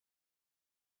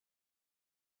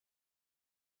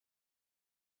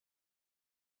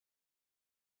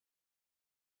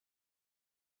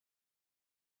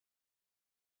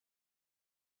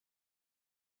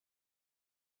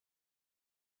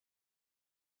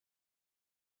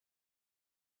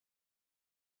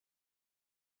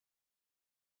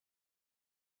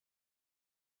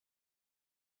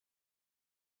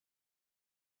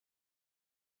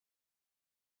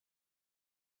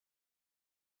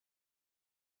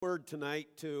Word tonight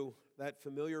to that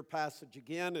familiar passage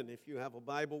again, and if you have a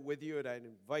Bible with you, I'd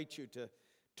invite you to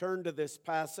turn to this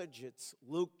passage. It's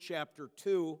Luke chapter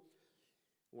 2.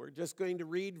 We're just going to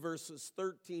read verses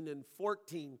 13 and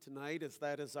 14 tonight, as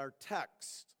that is our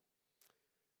text.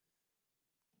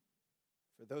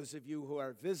 For those of you who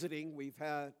are visiting, we've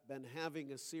been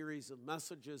having a series of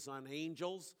messages on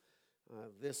angels.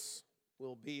 This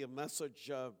will be a message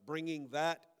bringing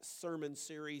that sermon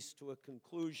series to a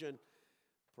conclusion.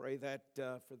 Pray that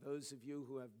for those of you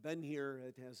who have been here,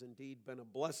 it has indeed been a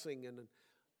blessing and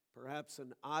perhaps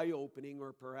an eye-opening,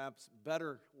 or perhaps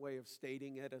better way of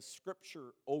stating it, a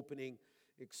scripture-opening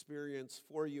experience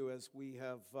for you, as we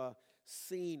have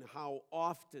seen how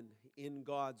often in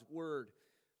God's Word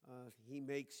He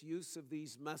makes use of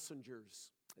these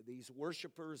messengers, these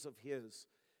worshipers of His,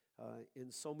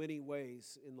 in so many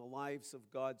ways in the lives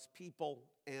of God's people,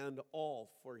 and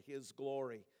all for His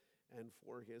glory and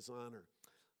for His honor.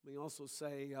 Let me also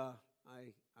say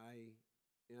I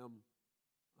am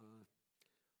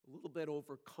a little bit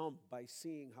overcome by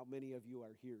seeing how many of you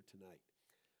are here tonight.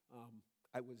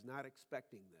 I was not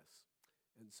expecting this,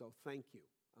 and so thank you.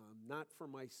 Not for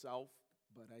myself,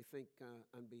 but I think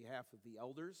on behalf of the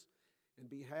elders and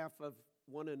behalf of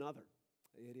one another.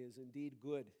 It is indeed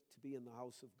good to be in the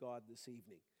house of God this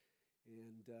evening.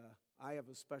 And I have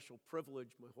a special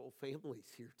privilege. My whole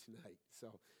family's here tonight,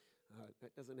 so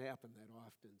that doesn't happen that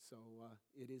often. So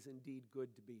it is indeed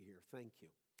good to be here. Thank you.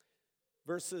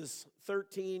 Verses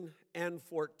 13 and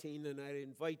 14, and I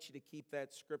invite you to keep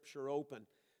that scripture open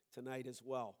tonight as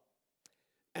well.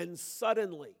 And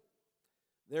suddenly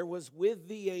there was with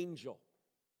the angel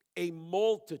a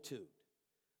multitude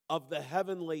of the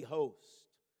heavenly host,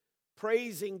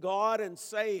 praising God and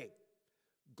saying,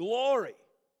 "Glory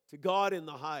to God in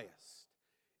the highest,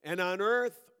 and on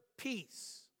earth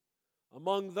peace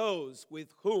among those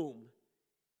with whom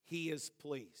He is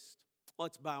pleased."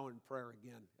 Let's bow in prayer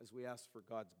again as we ask for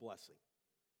God's blessing.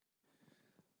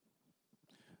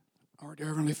 Our dear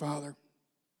Heavenly Father,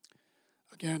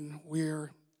 again,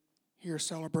 we're here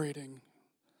celebrating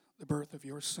the birth of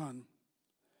your Son,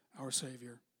 our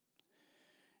Savior.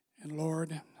 And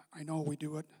Lord, I know we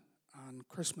do it on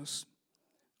Christmas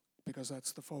because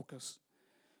that's the focus.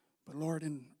 But Lord,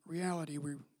 in reality,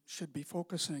 we should be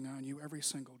focusing on you every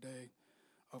single day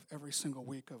of every single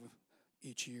week of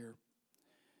each year.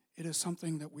 It is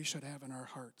something that we should have in our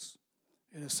hearts.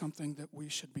 It is something that we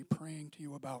should be praying to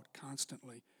you about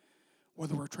constantly,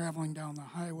 whether we're traveling down the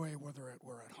highway, whether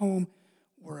we're at home,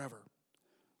 wherever.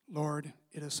 Lord,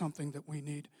 it is something that we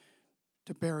need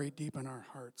to bury deep in our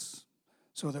hearts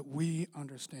so that we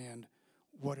understand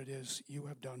what it is you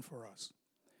have done for us.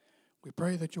 We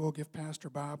pray that you will give Pastor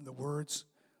Bob the words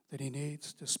that he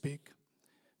needs to speak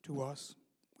to us.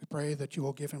 We pray that you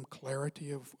will give him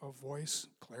clarity of voice,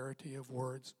 clarity of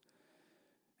words,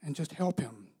 and just help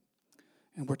him.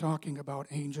 And we're talking about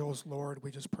angels, Lord.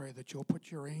 We just pray that you'll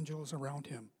put your angels around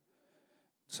him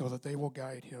so that they will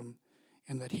guide him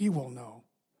and that he will know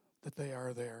that they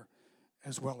are there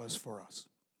as well as for us.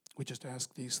 We just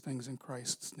ask these things in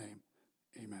Christ's name.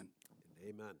 Amen.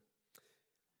 Amen.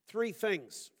 Three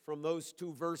things from those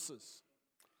two verses.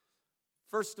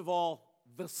 First of all,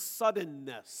 the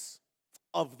suddenness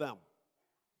of them.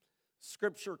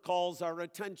 Scripture calls our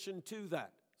attention to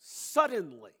that.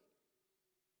 Suddenly.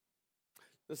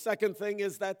 The second thing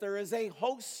is that there is a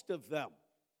host of them.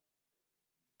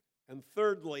 And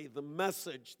thirdly, the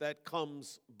message that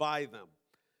comes by them.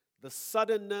 The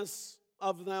suddenness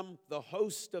of them, the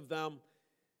host of them,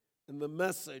 and the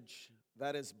message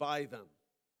that is by them.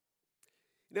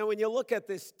 Now, when you look at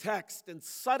this text, and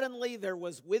suddenly there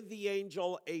was with the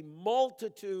angel a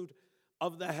multitude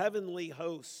of the heavenly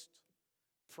host,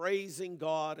 praising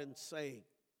God and saying.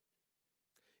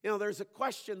 There's a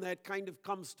question that kind of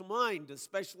comes to mind,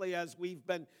 especially as we've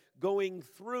been going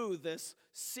through this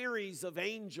series of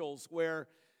angels where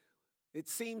it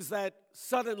seems that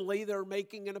suddenly they're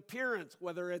making an appearance,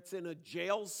 whether it's in a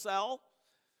jail cell,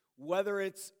 whether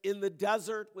it's in the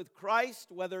desert with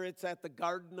Christ, whether it's at the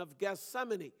Garden of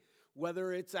Gethsemane,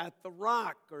 whether it's at the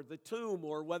rock or the tomb,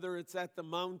 or whether it's at the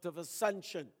Mount of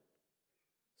Ascension.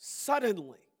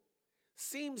 Suddenly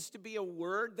seems to be a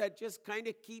word that just kind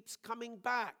of keeps coming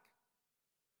back.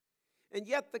 And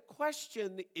yet the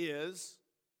question is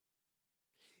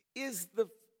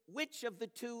which of the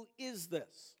two is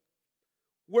this?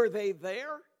 Were they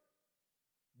there,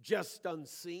 just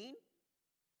unseen?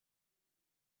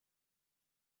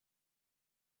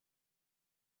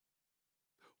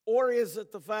 Or is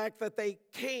it the fact that they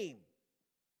came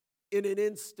in an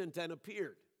instant and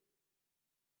appeared?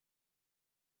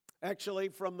 Actually,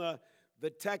 from the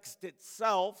text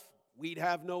itself, We'd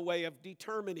have no way of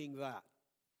determining that.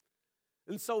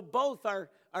 And so both are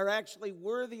actually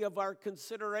worthy of our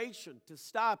consideration to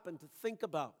stop and to think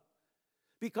about.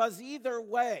 Because either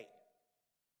way,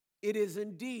 it is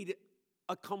indeed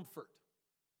a comfort.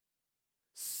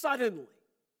 Suddenly,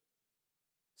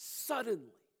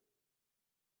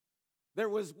 there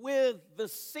was with the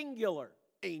singular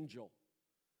angel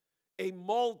a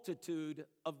multitude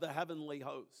of the heavenly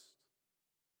host.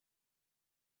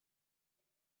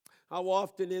 How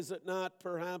often is it not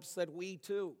perhaps that we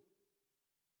too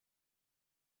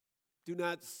do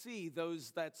not see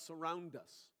those that surround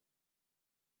us?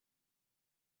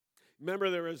 Remember,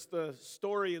 there is the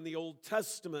story in the Old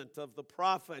Testament of the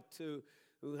prophet who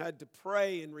had to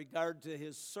pray in regard to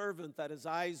his servant that his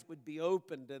eyes would be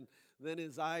opened, and then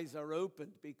his eyes are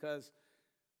opened because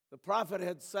the prophet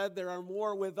had said there are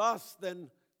more with us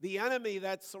than the enemy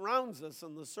that surrounds us,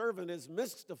 and the servant is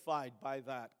mystified by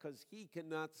that because he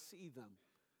cannot see them.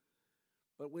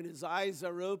 But when his eyes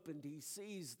are opened, he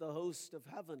sees the host of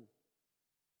heaven,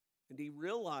 and he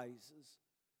realizes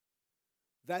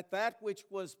that which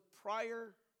was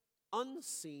prior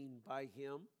unseen by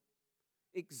him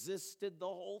existed the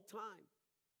whole time.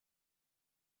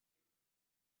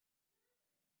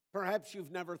 Perhaps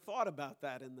you've never thought about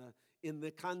that in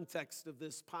the context of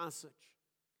this passage.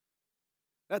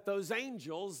 That those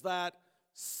angels that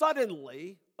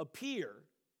suddenly appear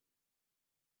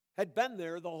had been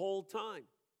there the whole time.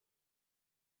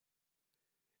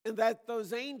 And that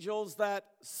those angels that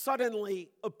suddenly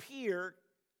appear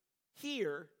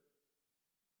here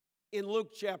in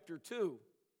Luke chapter 2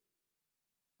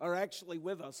 are actually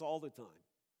with us all the time.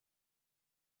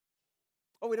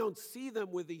 Oh, we don't see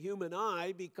them with the human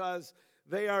eye because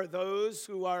they are those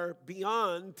who are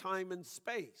beyond time and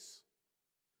space.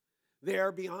 They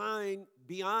are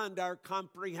beyond our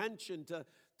comprehension to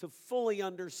fully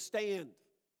understand,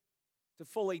 to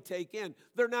fully take in.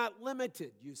 They're not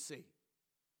limited, you see,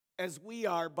 as we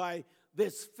are by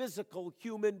this physical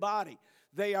human body.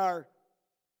 They are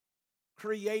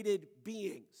created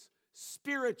beings,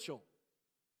 spiritual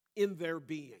in their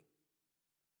being.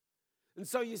 And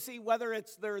so you see, whether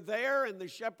it's they're there and the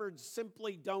shepherds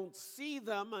simply don't see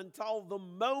them until the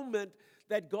moment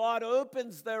that God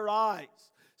opens their eyes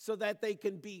so that they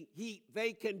can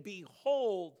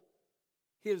behold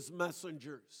his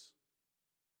messengers.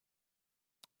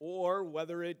 Or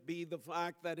whether it be the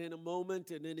fact that in a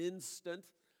moment, in an instant,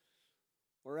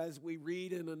 or as we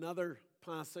read in another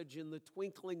passage, in the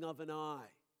twinkling of an eye,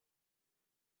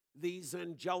 these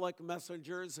angelic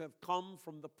messengers have come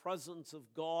from the presence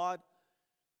of God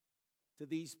to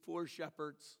these poor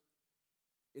shepherds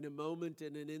in a moment,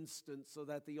 in an instant, so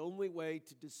that the only way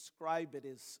to describe it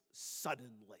is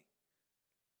suddenly.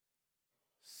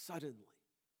 Suddenly.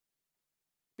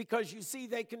 Because you see,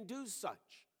 they can do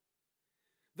such.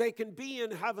 They can be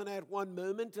in heaven at one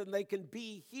moment, and they can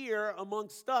be here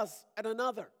amongst us at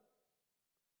another.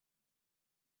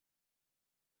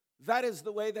 That is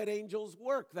the way that angels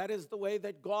work. That is the way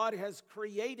that God has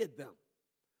created them.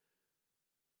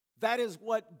 That is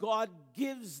what God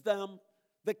gives them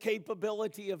the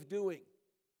capability of doing.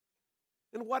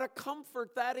 And what a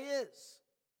comfort that is.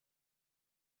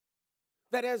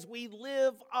 That as we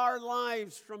live our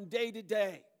lives from day to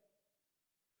day,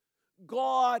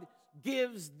 God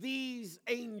gives these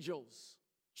angels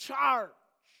charge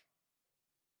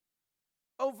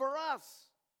over us.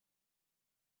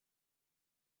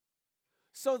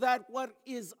 So that what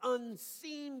is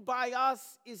unseen by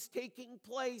us is taking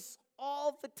place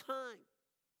all the time.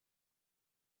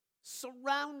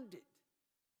 Surrounded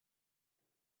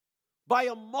by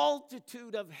a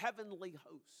multitude of heavenly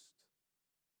hosts.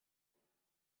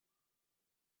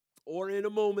 Or in a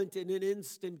moment, in an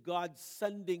instant, God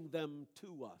sending them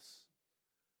to us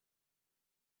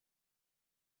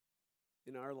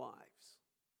in our lives.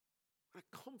 What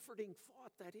a comforting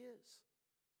thought that is.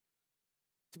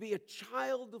 To be a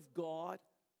child of God,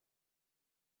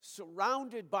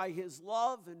 surrounded by his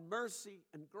love and mercy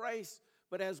and grace,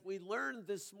 but as we learned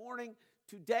this morning,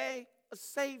 today a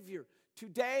Savior,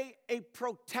 today a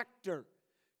protector,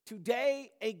 today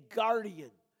a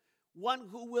guardian, one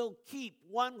who will keep,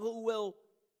 one who will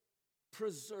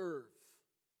preserve.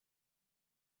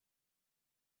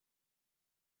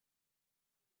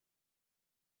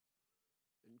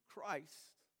 And Christ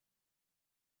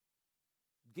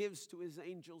gives to his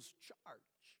angels charge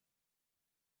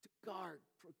to guard,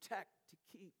 protect, to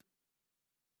keep,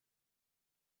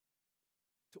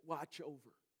 to watch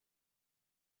over.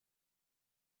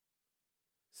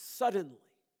 Suddenly,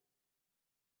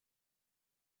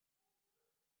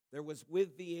 there was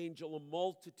with the angel a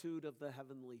multitude of the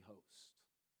heavenly host.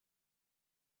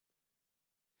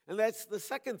 And that's the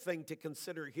second thing to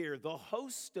consider here, the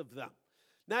host of them.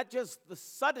 Not just the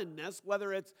suddenness,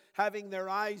 whether it's having their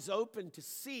eyes open to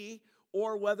see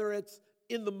or whether it's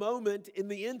in the moment, in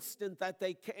the instant that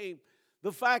they came.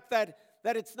 The fact that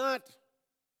it's not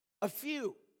a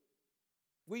few.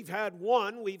 We've had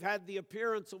the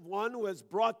appearance of one who has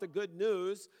brought the good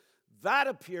news. That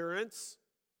appearance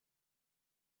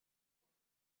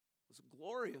was a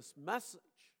glorious message.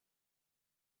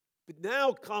 But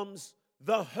now comes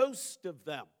the host of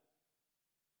them.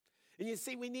 And you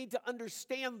see, we need to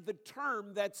understand the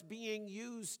term that's being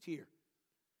used here.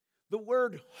 The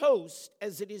word host,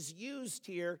 as it is used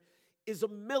here, is a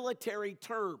military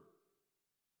term.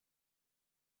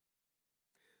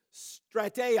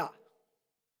 Strateia,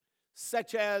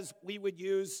 such as we would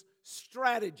use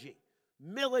strategy,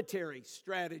 military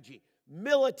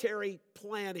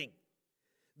planning.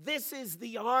 This is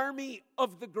the army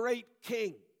of the great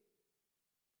king.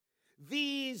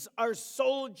 These are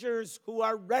soldiers who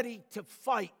are ready to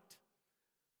fight.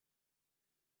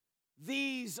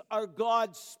 These are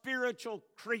God's spiritual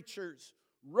creatures,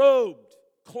 robed,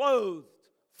 clothed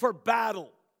for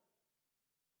battle.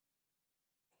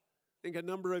 I think a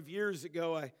number of years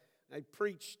ago, I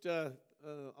preached a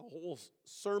whole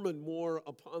sermon more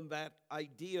upon that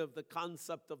idea of the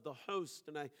concept of the host.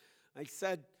 And I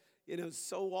said,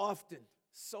 so often,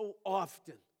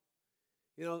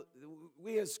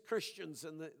 we as Christians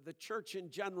and the church in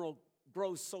general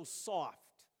grow so soft.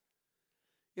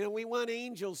 We want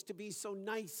angels to be so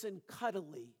nice and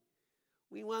cuddly.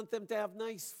 We want them to have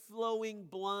nice flowing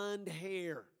blonde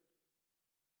hair.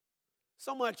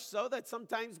 So much so that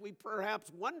sometimes we perhaps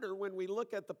wonder when we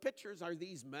look at the pictures, are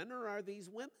these men or are these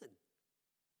women?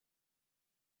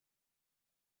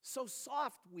 So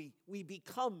soft we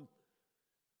become.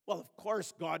 Well, of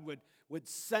course, God would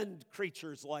send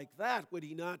creatures like that, would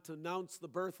he not, to announce the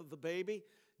birth of the baby?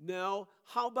 No.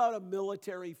 How about a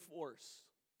military force?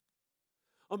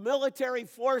 A military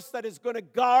force that is going to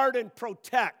guard and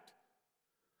protect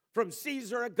from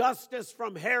Caesar Augustus,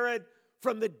 from Herod,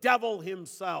 from the devil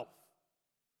himself.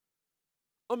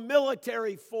 A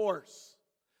military force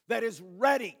that is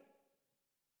ready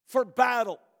for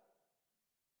battle.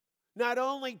 Not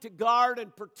only to guard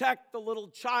and protect the little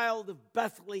child of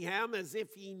Bethlehem as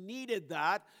if he needed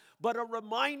that, but a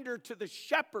reminder to the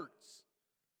shepherds,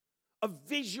 a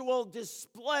visual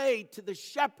display to the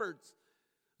shepherds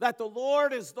that the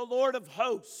Lord is the Lord of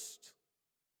hosts.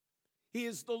 He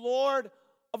is the Lord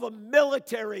of a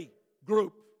military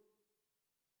group.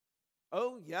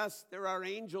 Oh, yes, there are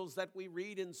angels that we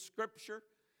read in Scripture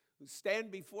who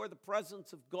stand before the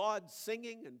presence of God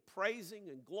singing and praising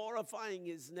and glorifying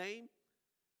his name.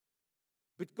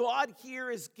 But God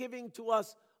here is giving to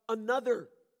us another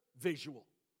visual,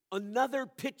 another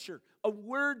picture, a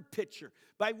word picture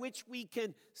by which we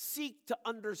can seek to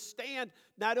understand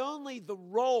not only the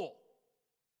role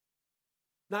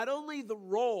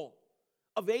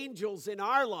of angels in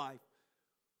our life,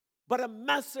 but a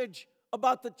message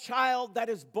about the child that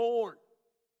is born.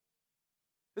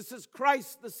 This is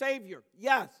Christ the Savior,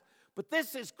 yes, but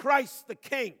this is Christ the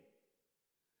King.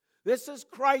 This is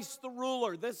Christ the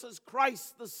ruler. This is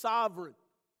Christ the sovereign.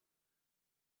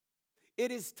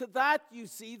 It is to that, you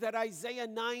see, that Isaiah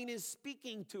 9 is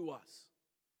speaking to us.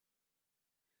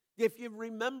 If you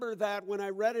remember that when I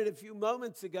read it a few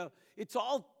moments ago, it's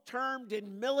all termed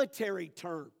in military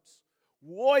terms.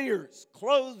 Warriors,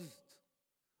 clothed,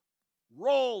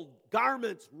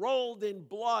 garments rolled in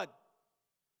blood.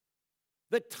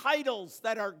 The titles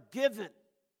that are given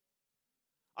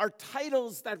are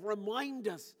titles that remind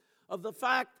us of the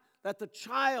fact that the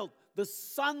child, the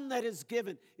son that is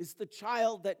given, is the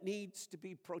child that needs to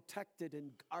be protected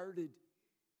and guarded.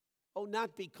 Oh,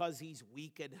 not because he's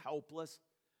weak and helpless,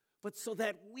 but so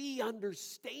that we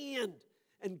understand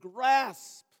and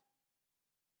grasp.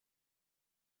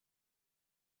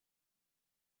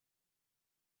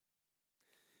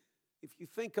 If you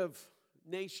think of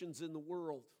nations in the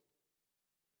world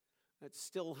that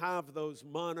still have those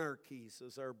monarchies,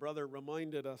 as our brother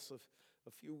reminded us of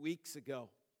a few weeks ago,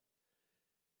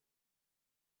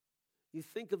 you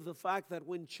think of the fact that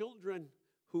when children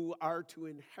who are to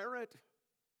inherit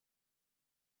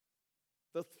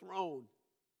the throne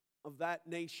of that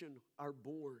nation are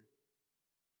born,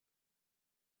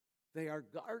 they are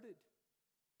guarded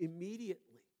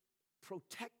immediately,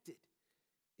 protected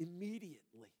immediately.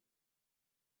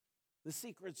 The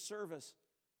Secret Service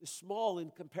is small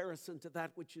in comparison to that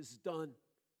which is done.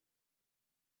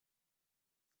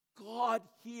 God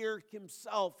here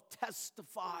himself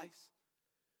testifies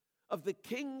of the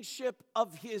kingship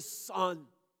of his Son.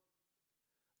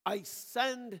 I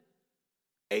send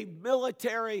a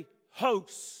military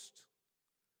host.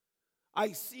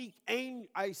 I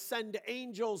send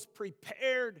angels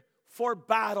prepared for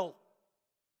battle.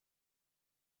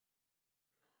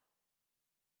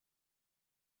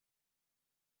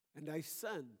 And I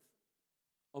send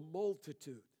a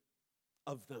multitude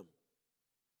of them.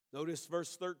 Notice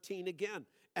verse 13 again.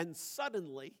 And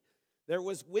suddenly there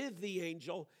was with the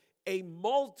angel a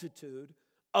multitude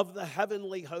of the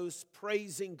heavenly hosts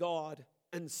praising God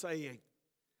and saying.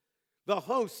 The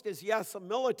host is, yes, a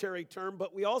military term,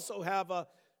 but we also have a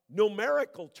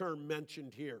numerical term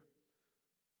mentioned here.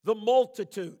 The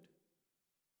multitude,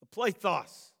 the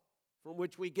plethos, from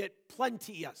which we get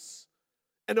plenteous,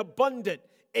 an abundant,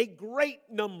 a great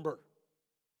number.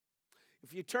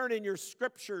 If you turn in your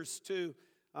scriptures to,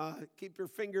 keep your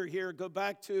finger here, go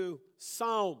back to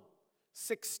Psalm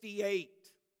 68.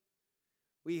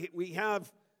 We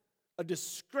have a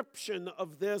description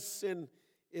of this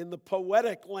in the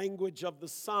poetic language of the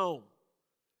Psalm.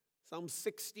 Psalm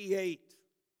 68.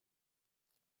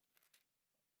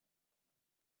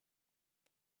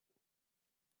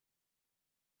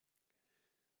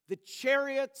 The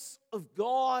chariots of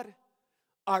God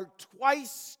are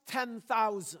twice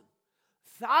 10,000,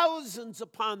 thousands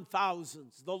upon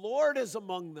thousands. The Lord is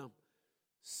among them.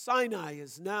 Sinai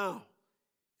is now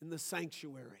in the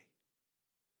sanctuary.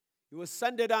 You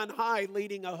ascended on high,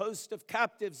 leading a host of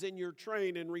captives in your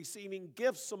train and receiving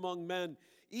gifts among men,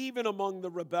 even among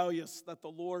the rebellious, that the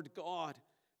Lord God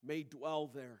may dwell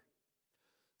there.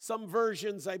 Some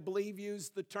versions, I believe, use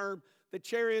the term, the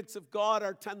chariots of God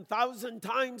are 10,000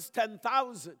 times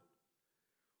 10,000.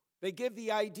 They give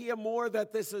the idea more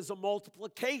that this is a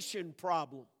multiplication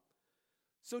problem.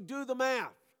 So do the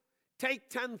math. Take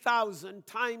 10,000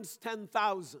 times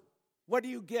 10,000. What do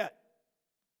you get?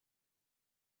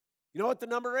 You know what the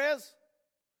number is?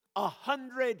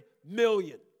 100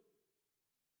 million.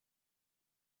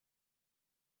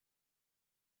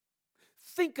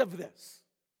 Think of this.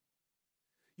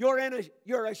 You're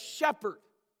a shepherd.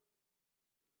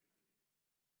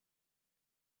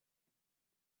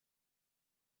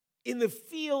 In the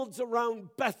fields around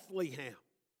Bethlehem.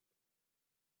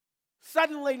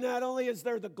 Suddenly, not only is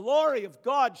there the glory of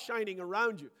God shining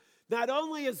around you, not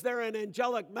only is there an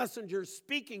angelic messenger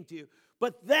speaking to you,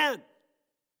 but then,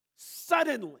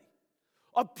 suddenly,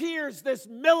 appears this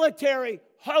military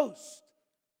host.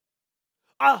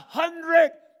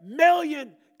 100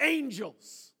 million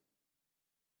angels.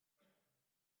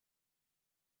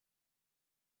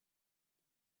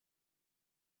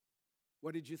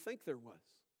 What did you think there was?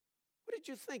 What did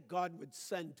you think God would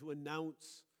send to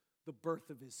announce the birth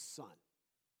of his son? What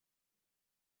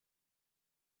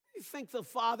do you think the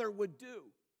Father would do?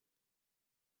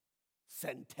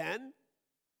 Send 10?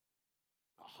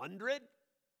 100?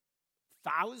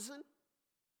 1,000?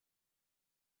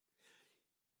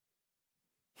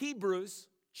 Hebrews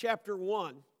chapter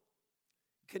 1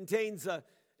 contains an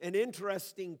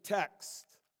interesting text.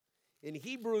 In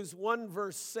Hebrews 1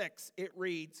 verse 6, it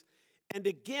reads, "And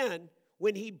again,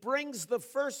 when he brings the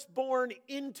firstborn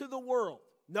into the world,"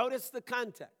 notice the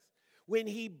context. When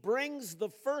he brings the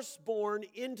firstborn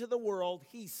into the world,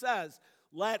 he says,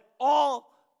 "Let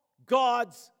all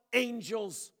God's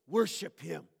angels worship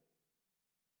him."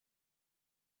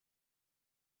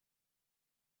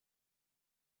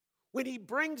 When he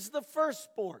brings the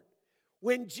firstborn,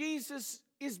 when Jesus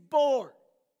is born,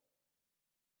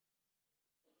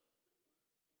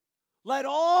 let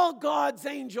all God's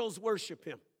angels worship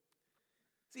him.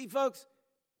 See, folks,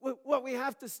 what we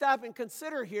have to stop and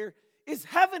consider here is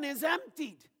heaven is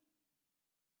emptied.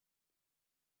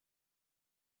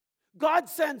 God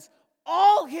sends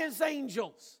all his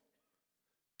angels.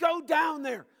 Go down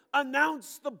there,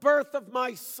 announce the birth of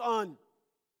my son.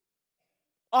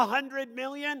 100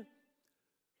 million?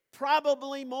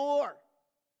 Probably more.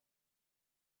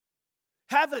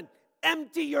 Heaven,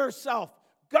 empty yourself.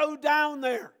 Go down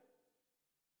there.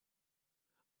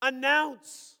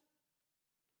 Announce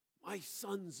my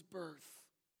son's birth.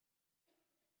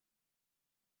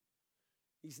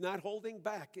 He's not holding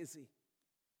back, is he?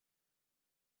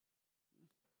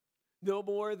 No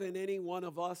more than any one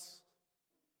of us.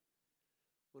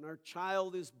 When our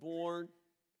child is born,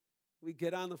 we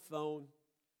get on the phone.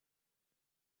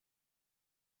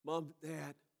 Mom,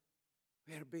 Dad,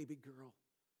 we had a baby girl.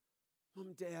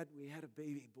 Mom, Dad, we had a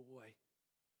baby boy.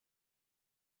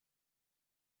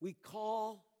 We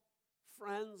call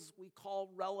friends, we call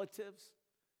relatives.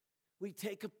 We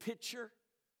take a picture.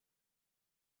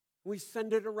 We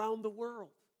send it around the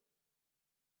world.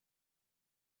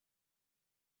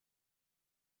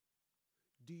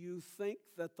 Do you think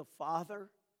that the Father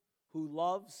who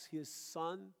loves his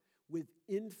Son with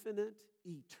infinite,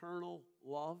 eternal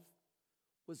love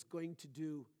was going to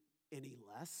do any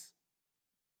less?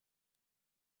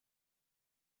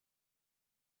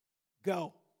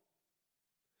 Go.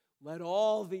 Let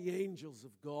all the angels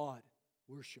of God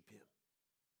worship him.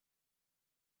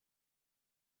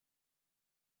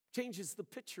 Changes the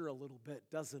picture a little bit,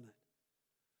 doesn't it?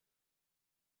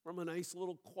 From a nice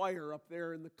little choir up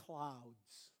there in the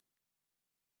clouds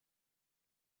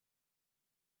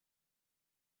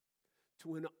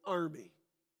to an army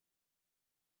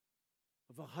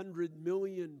of 100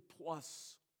 million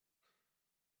plus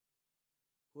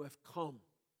who have come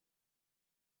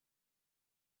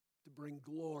to bring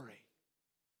glory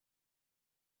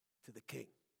to the King.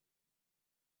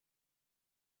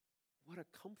 What a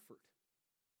comfort.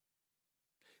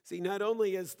 See, not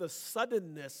only is the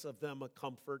suddenness of them a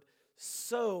comfort,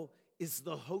 so is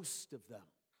the host of them.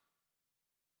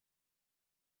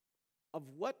 Of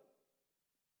what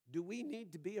do we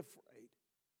need to be afraid?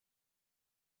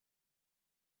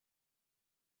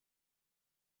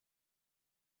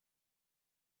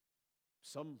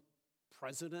 Some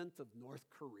president of North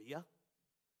Korea?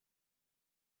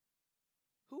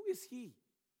 Who is he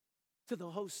to the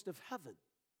host of heaven?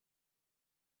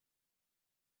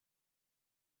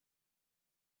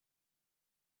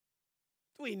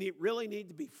 Do we really need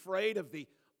to be afraid of the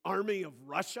army of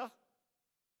Russia?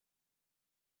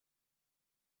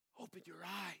 Open your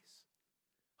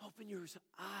eyes. Open your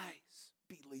eyes,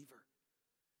 believer.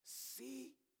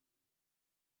 See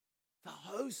the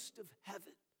host of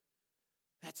heaven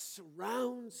that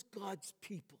surrounds God's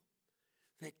people,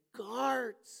 that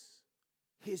guards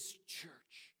his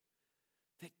church,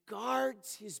 that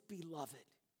guards his beloved.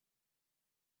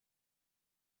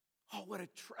 Oh, what a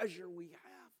treasure we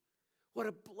have. What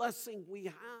a blessing we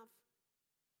have.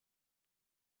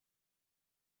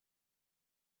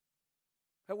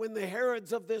 And when the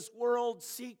Herods of this world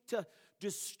seek to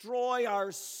destroy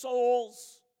our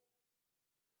souls,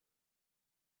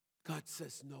 God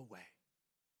says, no way.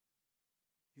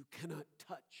 You cannot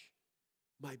touch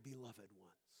my beloved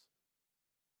ones.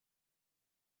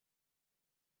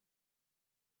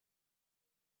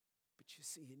 But you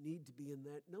see, you need to be in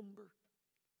that number.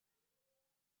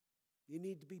 You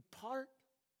need to be part,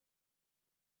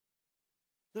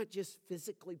 not just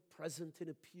physically present in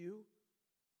a pew,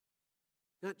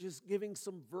 not just giving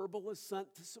some verbal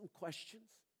assent to some questions,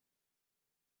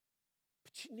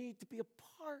 but you need to be a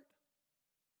part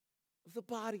of the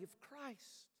body of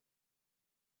Christ.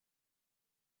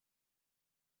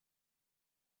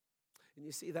 And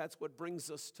you see, that's what brings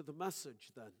us to the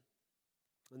message then.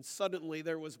 And suddenly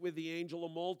there was with the angel a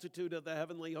multitude of the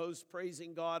heavenly host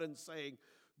praising God and saying,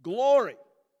 glory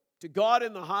to God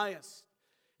in the highest,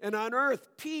 and on earth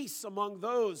peace among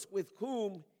those with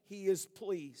whom he is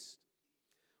pleased.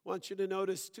 I want you to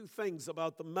notice two things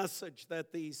about the message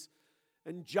that these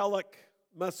angelic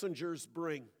messengers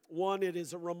bring. One, it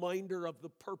is a reminder of the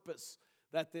purpose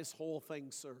that this whole thing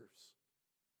serves.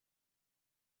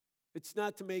 It's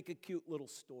not to make a cute little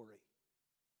story.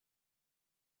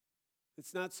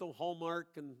 It's not so Hallmark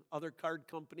and other card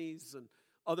companies and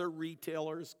other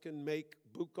retailers can make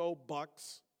buco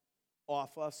bucks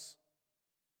off us.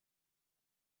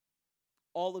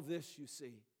 All of this, you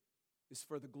see, is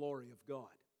for the glory of God.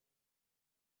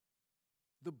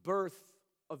 The birth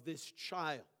of this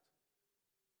child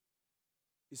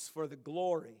is for the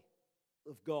glory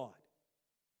of God.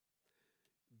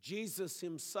 Jesus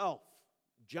himself,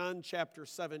 John chapter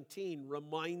 17,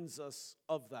 reminds us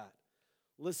of that.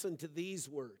 Listen to these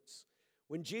words.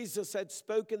 When Jesus had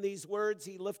spoken these words,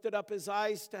 he lifted up his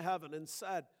eyes to heaven and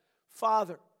said,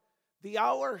 Father, the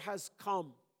hour has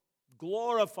come.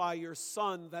 Glorify your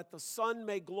Son, that the Son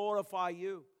may glorify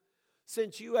you,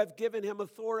 since you have given him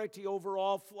authority over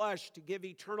all flesh to give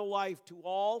eternal life to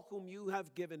all whom you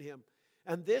have given him.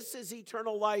 And this is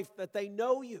eternal life, that they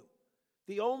know you,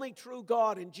 the only true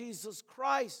God, and Jesus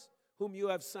Christ, whom you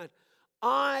have sent.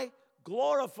 I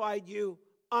glorified you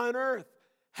on earth,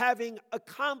 having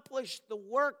accomplished the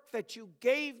work that you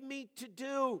gave me to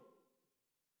do.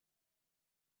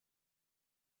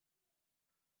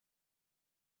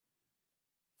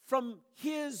 From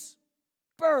his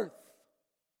birth,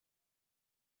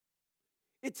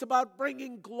 it's about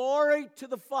bringing glory to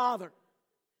the Father.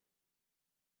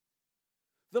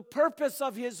 The purpose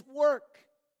of his work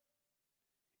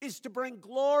is to bring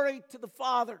glory to the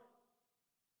Father.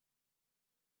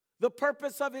 The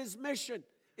purpose of his mission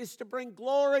is to bring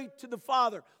glory to the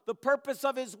Father. The purpose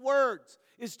of his words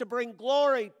is to bring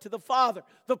glory to the Father.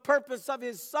 The purpose of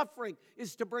his suffering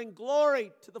is to bring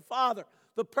glory to the Father.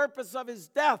 The purpose of his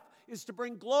death is to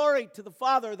bring glory to the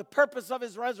Father. The purpose of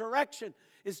his resurrection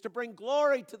is to bring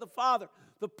glory to the Father.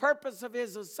 The purpose of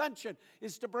his ascension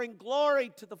is to bring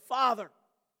glory to the Father.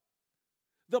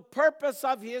 The purpose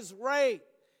of his reign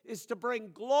is to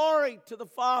bring glory to the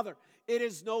Father. It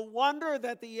is no wonder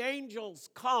that the angels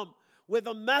come with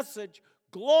a message,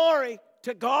 glory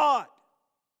to God.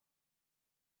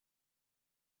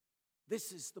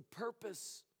 This is the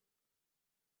purpose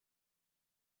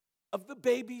of the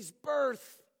baby's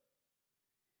birth.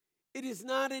 It is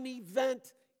not an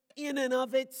event in and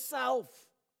of itself.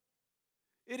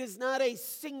 It is not a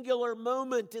singular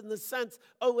moment in the sense,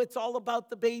 oh, it's all about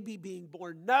the baby being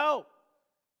born. No,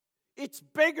 it's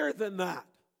bigger than that.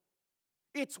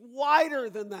 It's wider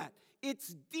than that.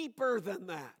 It's deeper than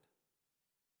that.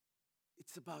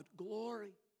 It's about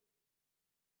glory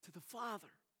to the Father.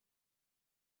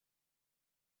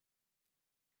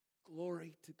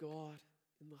 Glory to God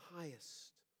in the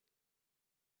highest.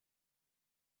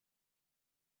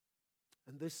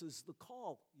 And this is the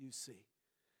call, you see,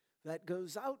 that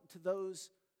goes out to those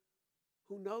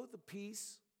who know the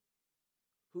peace,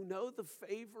 who know the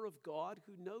favor of God,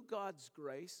 who know God's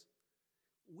grace.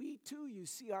 We too, you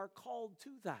see, are called to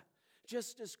that.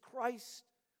 Just as Christ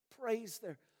prays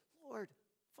there, Lord,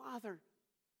 Father,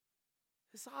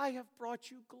 as I have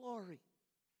brought you glory.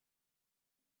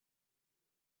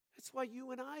 That's why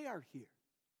you and I are here.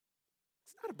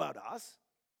 It's not about us.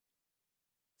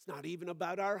 It's not even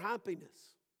about our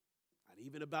happiness. Not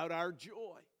even about our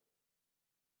joy.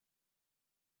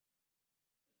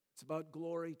 It's about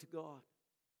glory to God.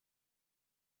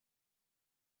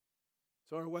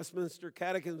 So our Westminster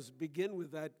Catechisms begin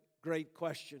with that great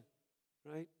question,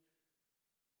 right?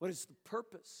 What is the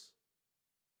purpose?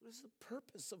 What is the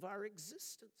purpose of our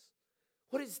existence?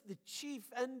 What is the chief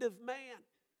end of man?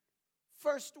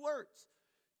 First words,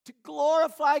 to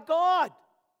glorify God.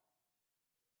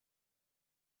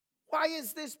 Why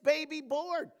is this baby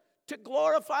born? To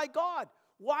glorify God.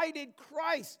 Why did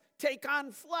Christ take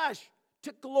on flesh?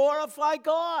 To glorify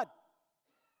God.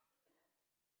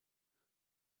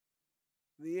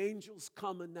 The angels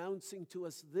come announcing to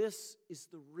us this is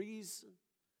the reason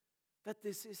that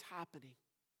this is happening.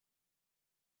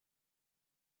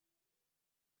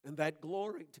 And that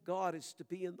glory to God is to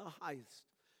be in the highest.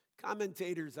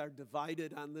 Commentators are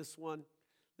divided on this one.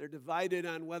 They're divided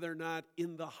on whether or not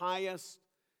in the highest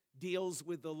deals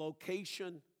with the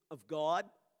location of God.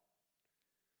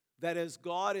 That as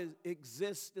God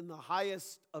exists in the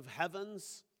highest of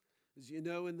heavens, as you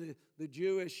know, in the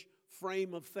Jewish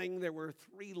frame of thing, there were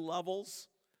 3 levels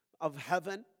of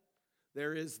heaven.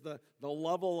 There is the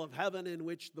level of heaven in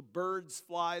which the birds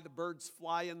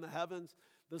fly in the heavens.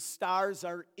 The stars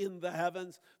are in the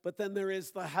heavens, but then there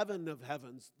is the heaven of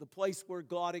heavens, the place where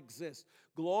God exists.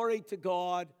 Glory to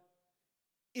God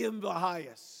in the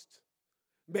highest.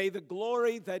 May the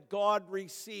glory that God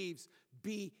receives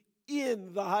be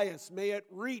in the highest. May it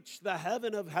reach the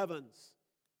heaven of heavens.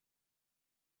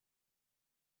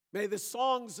 May the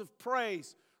songs of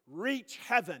praise reach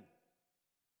heaven.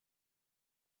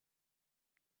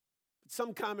 But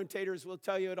some commentators will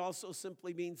tell you it also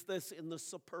simply means this in the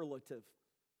superlative.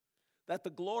 That the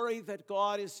glory that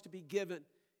God is to be given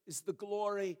is the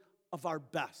glory of our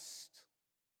best.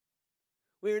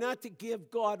 We are not to give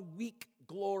God weak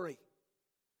glory.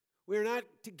 We are not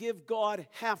to give God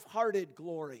half-hearted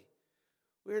glory.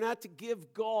 We are not to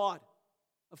give God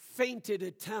a fainted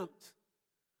attempt.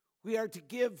 We are to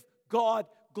give God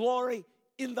glory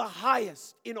in the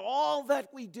highest, in all that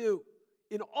we do,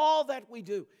 in all that we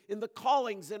do, in the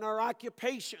callings, in our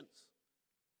occupations,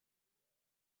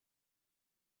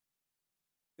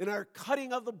 in our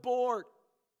cutting of the board,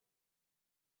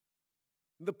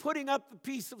 in the putting up the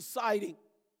piece of siding,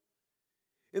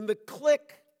 in the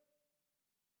click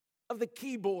of the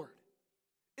keyboard,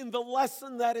 in the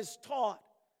lesson that is taught,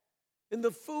 in the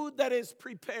food that is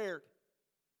prepared,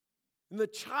 in the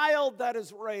child that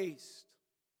is raised,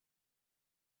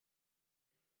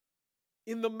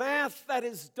 in the math that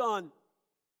is done,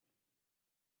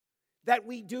 that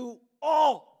we do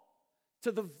all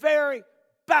to the very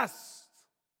best,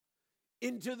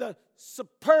 into the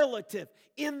superlative,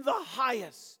 in the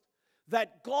highest,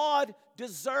 that God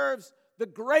deserves the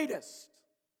greatest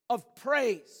of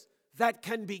praise that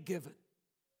can be given.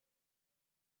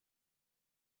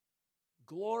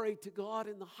 Glory to God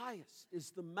in the highest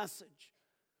is the message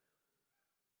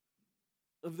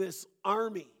of this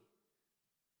army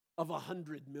of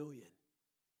 100 million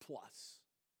plus.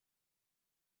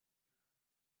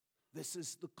 This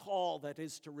is the call that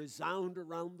is to resound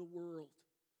around the world.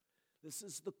 This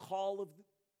is the call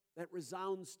that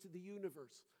resounds to the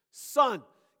universe. Sun,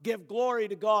 give glory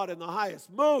to God in the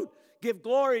highest. Moon, give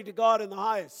glory to God in the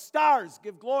highest. Stars,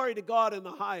 give glory to God in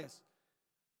the highest.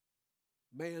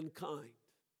 Mankind,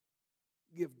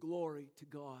 give glory to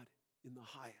God in the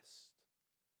highest.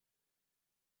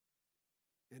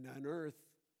 And on earth,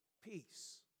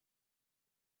 peace,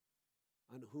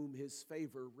 on whom his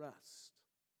favor rests.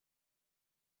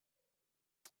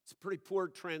 It's a pretty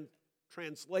poor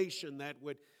translation that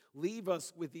would leave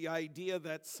us with the idea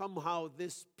that somehow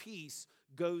this peace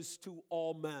goes to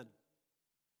all men.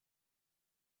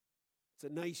 It's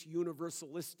a nice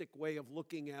universalistic way of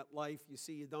looking at life. You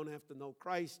see, you don't have to know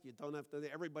Christ. You don't have to,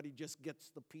 everybody just gets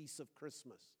the peace of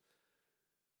Christmas.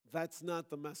 That's not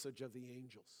the message of the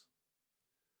angels.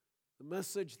 The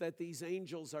message that these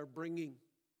angels are bringing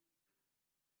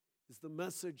is the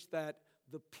message that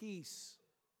the peace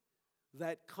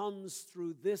that comes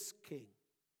through this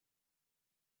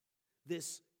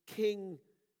king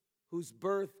whose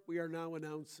birth we are now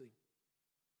announcing,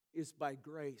 is by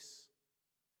grace,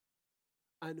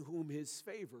 on whom his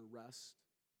favor rests,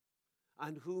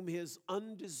 on whom his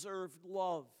undeserved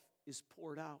love is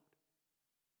poured out.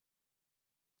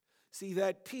 See,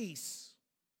 that peace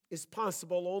is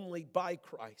possible only by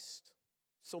Christ.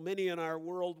 So many in our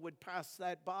world would pass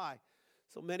that by.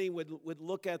 So many would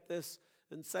look at this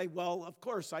and say, well, of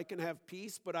course, I can have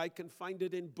peace, but I can find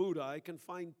it in Buddha. I can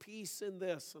find peace in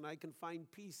this, and I can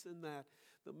find peace in that.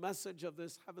 The message of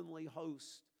this heavenly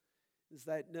host is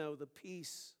that, no, the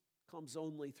peace comes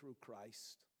only through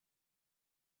Christ.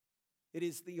 It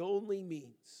is the only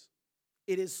means.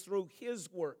 It is through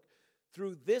his work,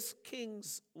 through this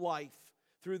king's life,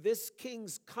 through this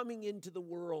king's coming into the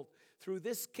world, through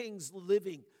this king's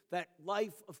living that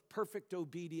life of perfect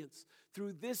obedience,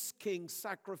 through this king's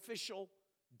sacrificial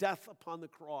death upon the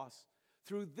cross,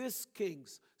 through this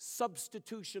king's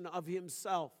substitution of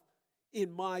himself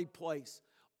in my place.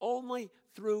 Only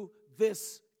through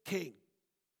this king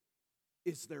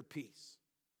is there peace.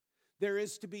 There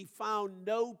is to be found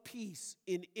no peace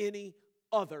in any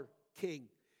other king,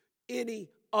 any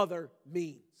other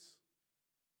means.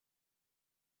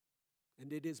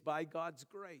 And it is by God's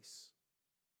grace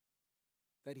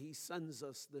that he sends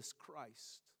us this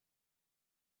Christ,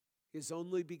 his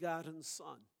only begotten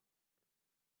Son.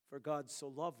 For God so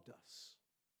loved us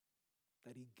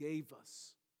that he gave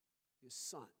us his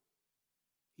Son.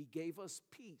 He gave us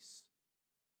peace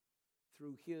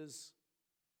through his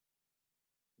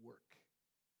work.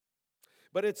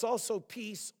 But it's also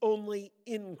peace only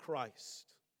in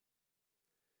Christ.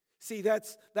 See,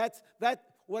 that's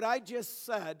what I just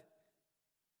said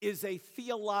is a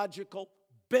theological,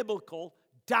 biblical,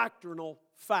 doctrinal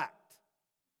fact.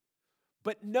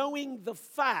 But knowing the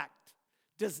fact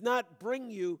does not bring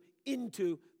you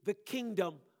into the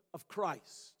kingdom of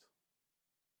Christ.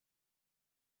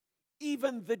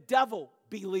 Even the devil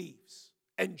believes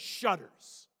and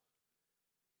shudders.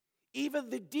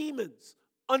 Even the demons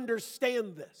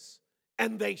understand this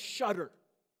and they shudder.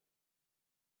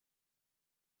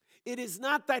 It is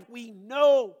not that we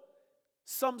know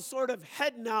some sort of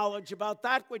head knowledge about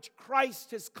that which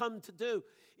Christ has come to do.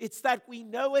 It's that we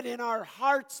know it in our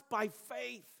hearts by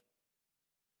faith.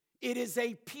 It is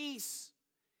a peace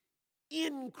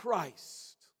in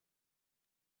Christ,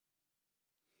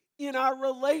 in our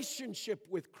relationship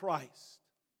with Christ,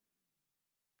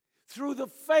 through the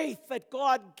faith that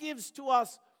God gives to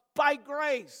us by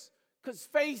grace, because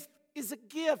faith is a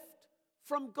gift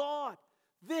from God.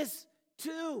 This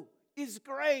too is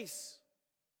grace.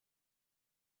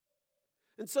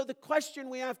 And so the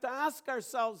question we have to ask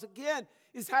ourselves again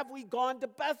is, have we gone to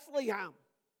Bethlehem?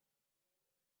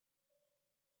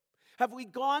 Have we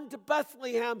gone to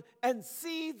Bethlehem and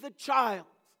see the child?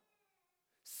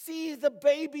 See the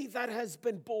baby that has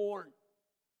been born?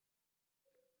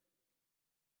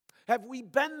 Have we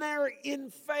been there in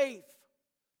faith,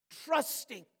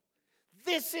 trusting,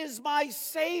 this is my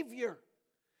Savior,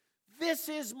 this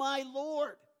is my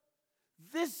Lord,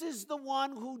 this is the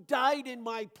one who died in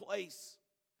my place,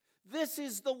 this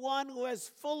is the one who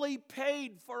has fully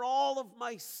paid for all of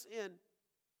my sin?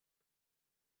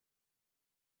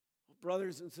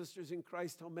 Brothers and sisters in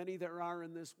Christ, how many there are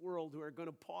in this world who are going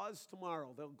to pause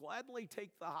tomorrow. They'll gladly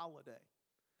take the holiday.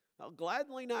 They'll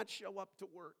gladly not show up to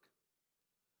work.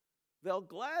 They'll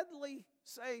gladly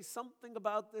say something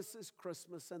about this is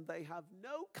Christmas, and they have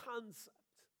no concept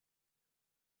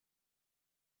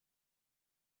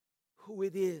who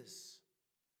it is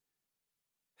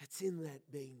that's in that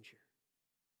manger.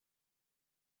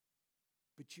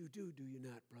 But you do you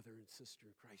not, brother and sister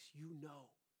in Christ? You know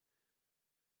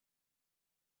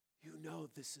You know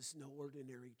this is no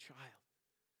ordinary child.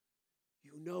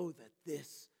 You know that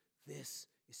this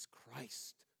is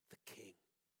Christ the King.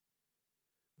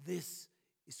 This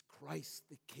is Christ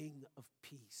the King of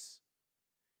peace.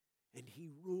 And he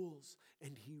rules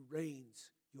and he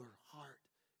reigns your heart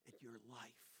and your life.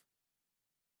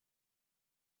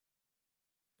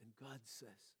 And God says,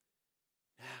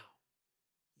 now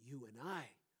you and I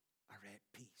are at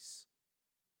peace.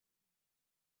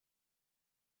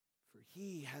 For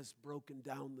he has broken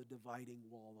down the dividing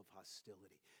wall of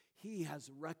hostility. He has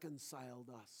reconciled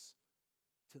us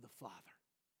to the Father.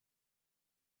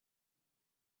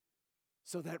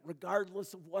 So that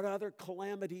regardless of what other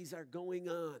calamities are going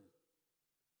on,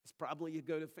 it's probably you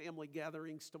go to family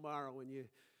gatherings tomorrow and you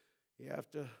have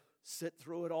to sit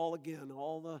through it all again,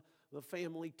 all the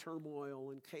family turmoil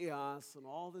and chaos and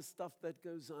all this stuff that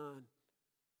goes on.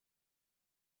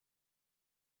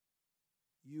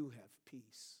 You have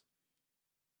peace.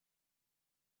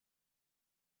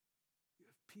 You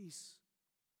have peace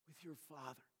with your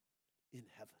Father in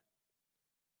heaven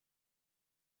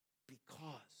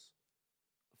because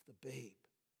of the babe,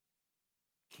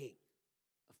 King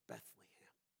of Bethlehem.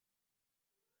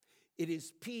 It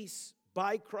is peace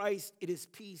by Christ, it is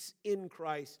peace in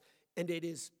Christ, and it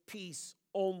is peace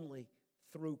only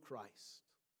through Christ.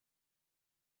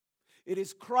 It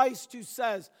is Christ who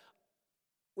says,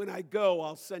 when I go,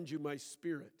 I'll send you my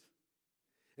Spirit.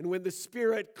 And when the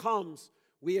Spirit comes,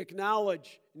 we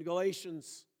acknowledge in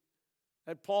Galatians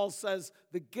that Paul says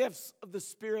the gifts of the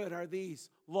Spirit are these: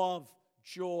 love,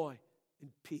 joy,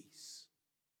 and peace.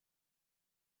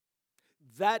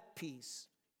 That peace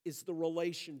is the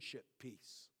relationship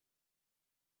peace.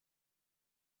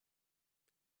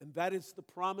 And that is the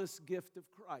promised gift of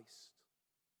Christ,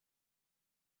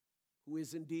 who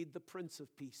is indeed the Prince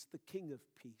of Peace, the King of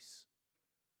Peace,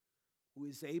 who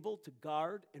is able to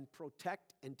guard and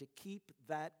protect and to keep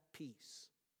that peace.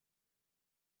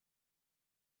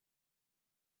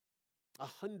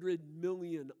 100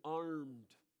 million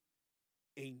armed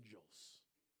angels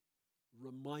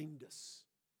remind us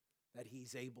that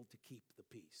he's able to keep the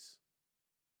peace.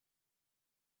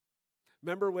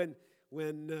 Remember when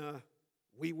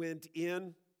we went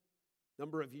in a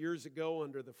number of years ago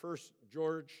under the first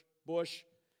George Bush?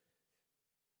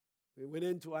 We went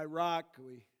into Iraq.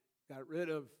 We got rid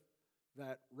of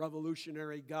that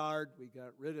Revolutionary Guard. We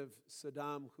got rid of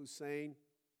Saddam Hussein.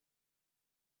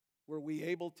 Were we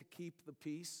able to keep the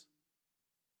peace?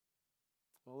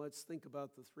 Well, let's think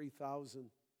about the 3,000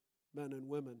 men and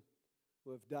women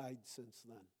who have died since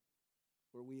then.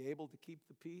 Were we able to keep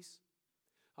the peace?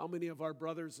 How many of our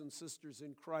brothers and sisters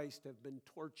in Christ have been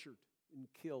tortured and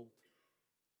killed?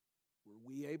 Were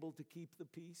we able to keep the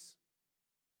peace?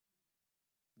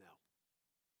 No.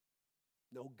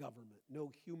 No government,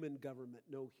 no human government,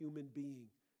 no human being.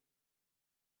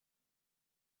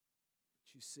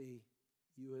 But you see,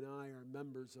 you and I are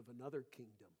members of another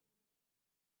kingdom.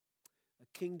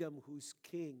 A kingdom whose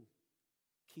king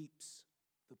keeps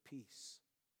the peace.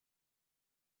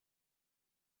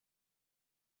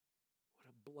 What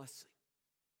a blessing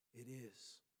it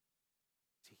is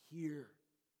to hear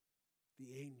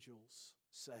the angels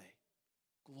say,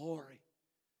 "Glory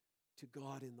to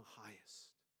God in the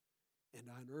highest, and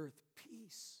on earth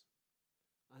peace,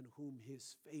 on whom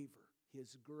his favor,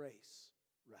 his grace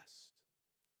rest."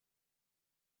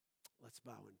 Let's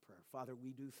bow in prayer. Father,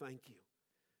 we do thank you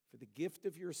for the gift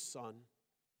of your Son,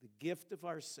 the gift of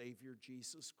our Savior,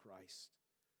 Jesus Christ.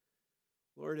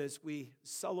 Lord, as we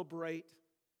celebrate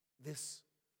this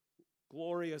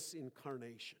glorious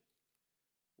incarnation,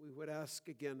 we would ask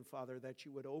again, Father, that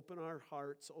you would open our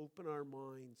hearts, open our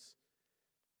minds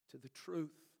to the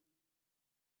truth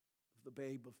of the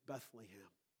babe of Bethlehem,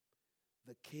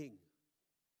 the King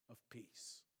of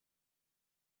peace,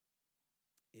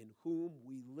 in whom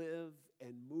we live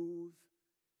and move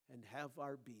and have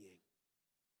our being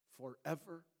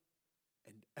forever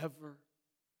and ever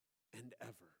and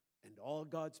ever. And all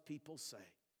God's people say,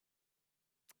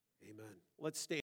 amen. Let's stand.